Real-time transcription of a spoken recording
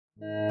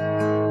Hi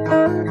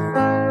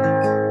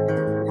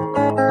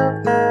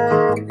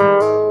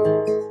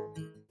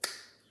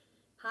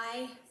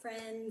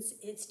friends,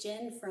 it's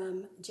Jen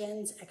from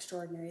Jen's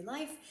Extraordinary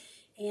Life,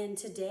 and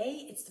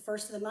today it's the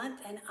first of the month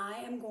and I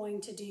am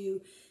going to do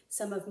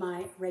some of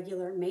my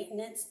regular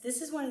maintenance.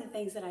 This is one of the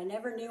things that I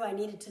never knew I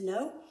needed to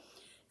know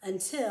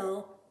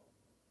until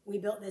we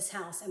built this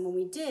house, and when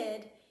we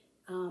did,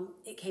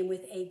 it came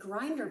with a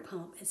grinder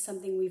pump. It's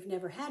something we've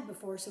never had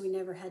before, so we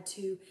never had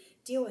to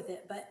deal with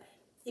it. But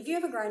if you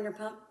have a grinder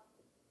pump,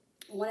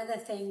 one of the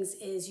things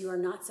is you are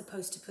not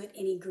supposed to put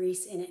any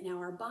grease in it. Now,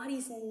 our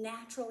bodies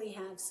naturally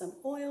have some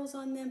oils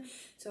on them,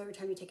 so every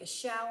time you take a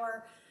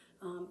shower,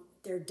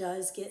 there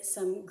does get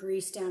some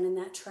grease down in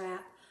that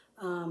trap.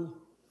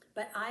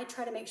 But I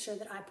try to make sure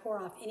that I pour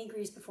off any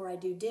grease before I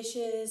do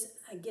dishes.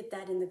 I get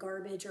that in the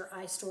garbage, or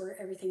I store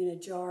everything in a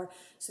jar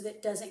so that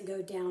it doesn't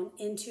go down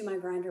into my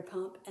grinder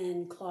pump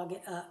and clog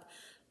it up.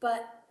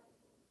 But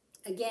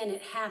again,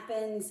 it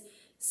happens.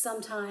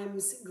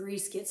 Sometimes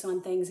grease gets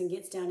on things and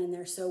gets down in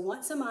there. So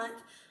once a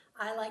month,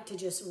 I like to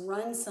just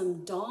run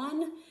some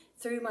Dawn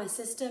through my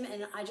system,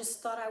 and I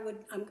just thought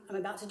I'm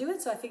about to do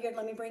it, so I figured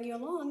let me bring you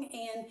along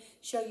and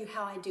show you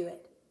how I do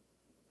it.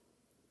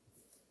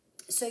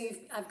 So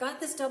I've got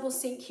this double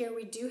sink here.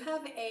 We do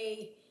have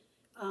a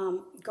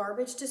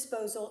garbage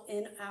disposal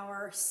in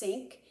our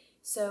sink.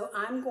 So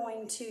I'm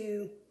going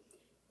to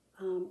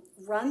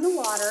run the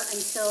water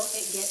until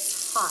it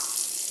gets hot.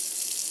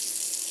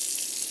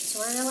 So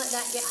we're gonna let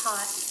that get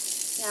hot.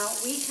 Now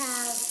we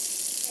have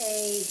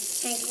a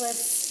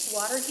tankless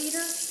water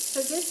heater, so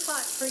it gets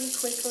hot pretty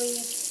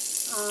quickly.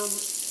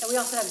 And we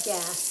also have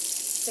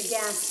gas. The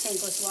gas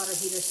tankless water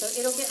heater, so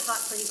it'll get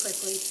hot pretty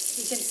quickly.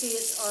 You can see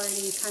it's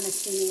already kind of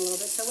steaming a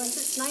little bit. So once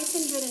it's nice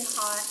and good and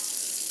hot,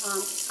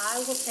 I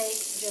will take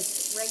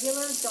just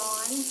regular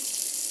Dawn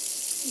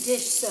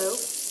dish soap,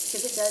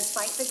 because it does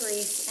fight the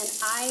grease, and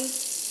I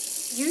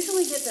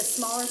usually get the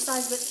smaller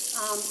size, but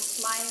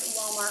my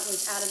Walmart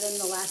was out of them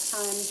the last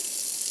time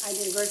I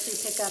did a grocery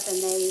pickup, and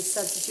they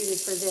substituted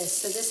for this.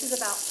 So this is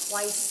about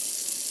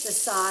twice the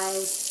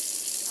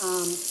size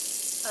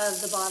of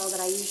the bottle that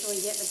I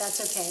usually get, but that's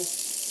okay.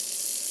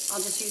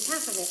 I'll just use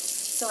half of it.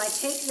 So I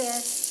take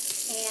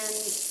this and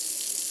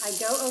I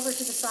go over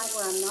to the side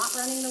where I'm not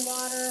running the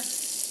water,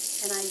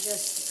 and I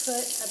just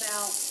put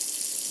about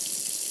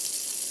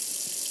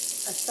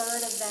a third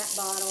of that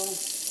bottle,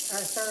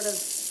 or a third of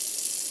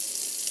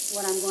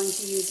what I'm going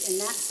to use in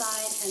that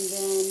side, and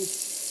then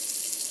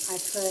I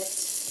put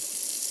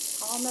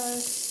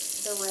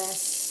almost the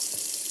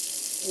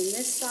rest in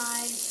this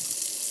side.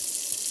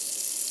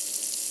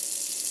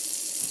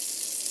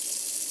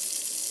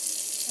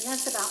 And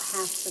that's about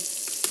half the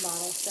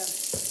bottle, so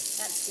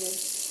that's good.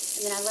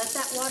 And then I let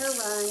that water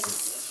run.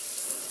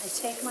 I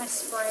take my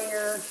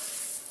sprayer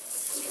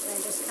and I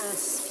just kind of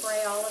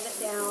spray all of it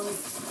down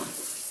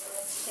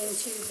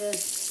into the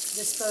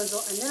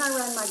disposal, and then I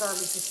run my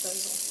garbage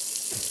disposal.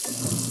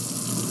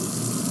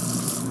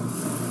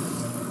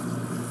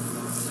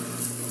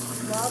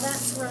 While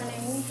that's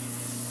running,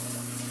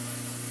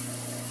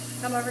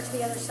 come over to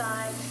the other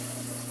side.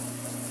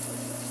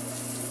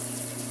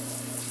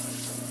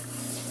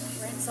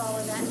 Rinse all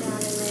of that down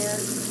in there.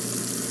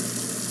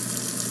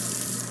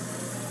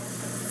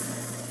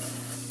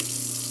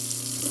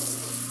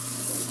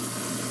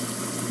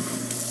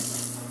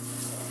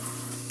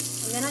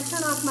 And then I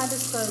turn off my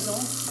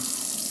disposal.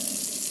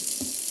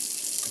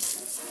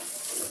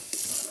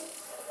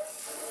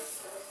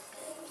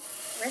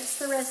 Rinse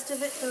the rest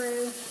of it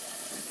through.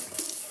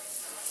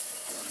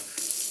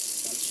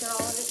 Make sure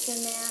all of it's in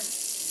there.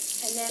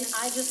 And then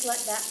I just let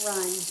that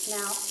run.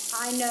 Now,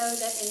 I know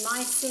that in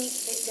my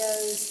sink it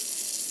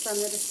goes from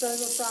the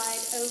disposal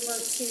side over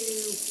to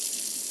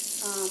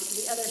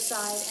the other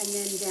side and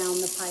then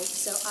down the pipe.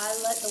 So I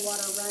let the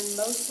water run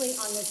mostly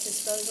on this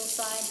disposal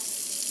side,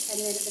 and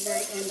then at the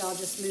very end I'll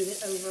just move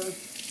it over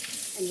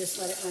and just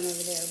let it run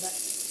over there. But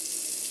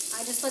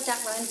I just let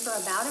that run for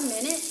about a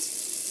minute,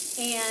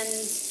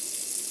 and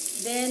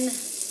then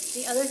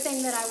the other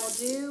thing that I will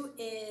do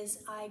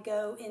is I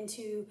go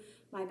into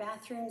my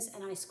bathrooms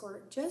and I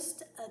squirt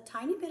just a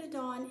tiny bit of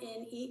Dawn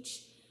in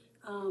each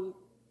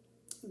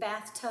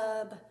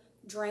bathtub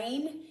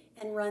drain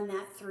and run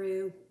that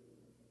through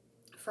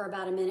for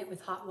about a minute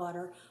with hot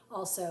water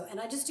also. And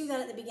I just do that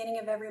at the beginning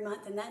of every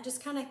month, and that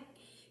just kind of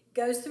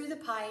goes through the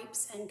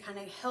pipes and kind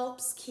of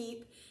helps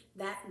keep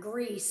that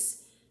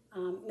grease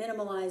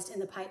minimalized in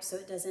the pipe so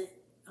it doesn't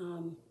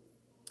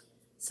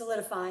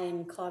solidify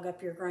and clog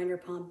up your grinder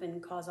pump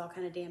and cause all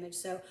kind of damage.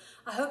 So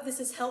I hope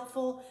this is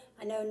helpful.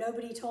 I know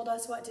nobody told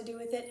us what to do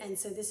with it, and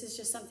so this is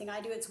just something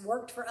I do. It's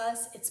worked for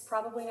us. It's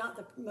probably not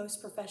the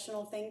most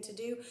professional thing to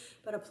do,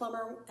 but a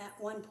plumber at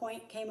one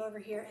point came over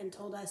here and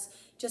told us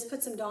just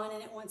put some Dawn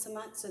in it once a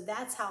month. So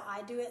that's how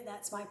I do it.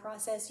 That's my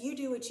process. You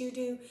do what you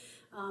do.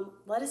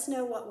 Let us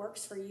know what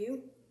works for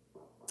you.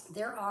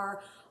 There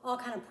are all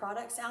kind of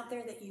products out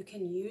there that you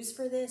can use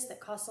for this that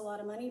cost a lot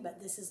of money, but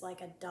this is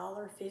like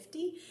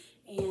 $1.50,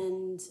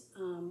 and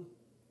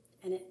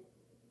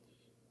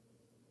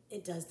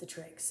it does the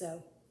trick.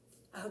 So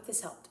I hope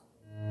this helped.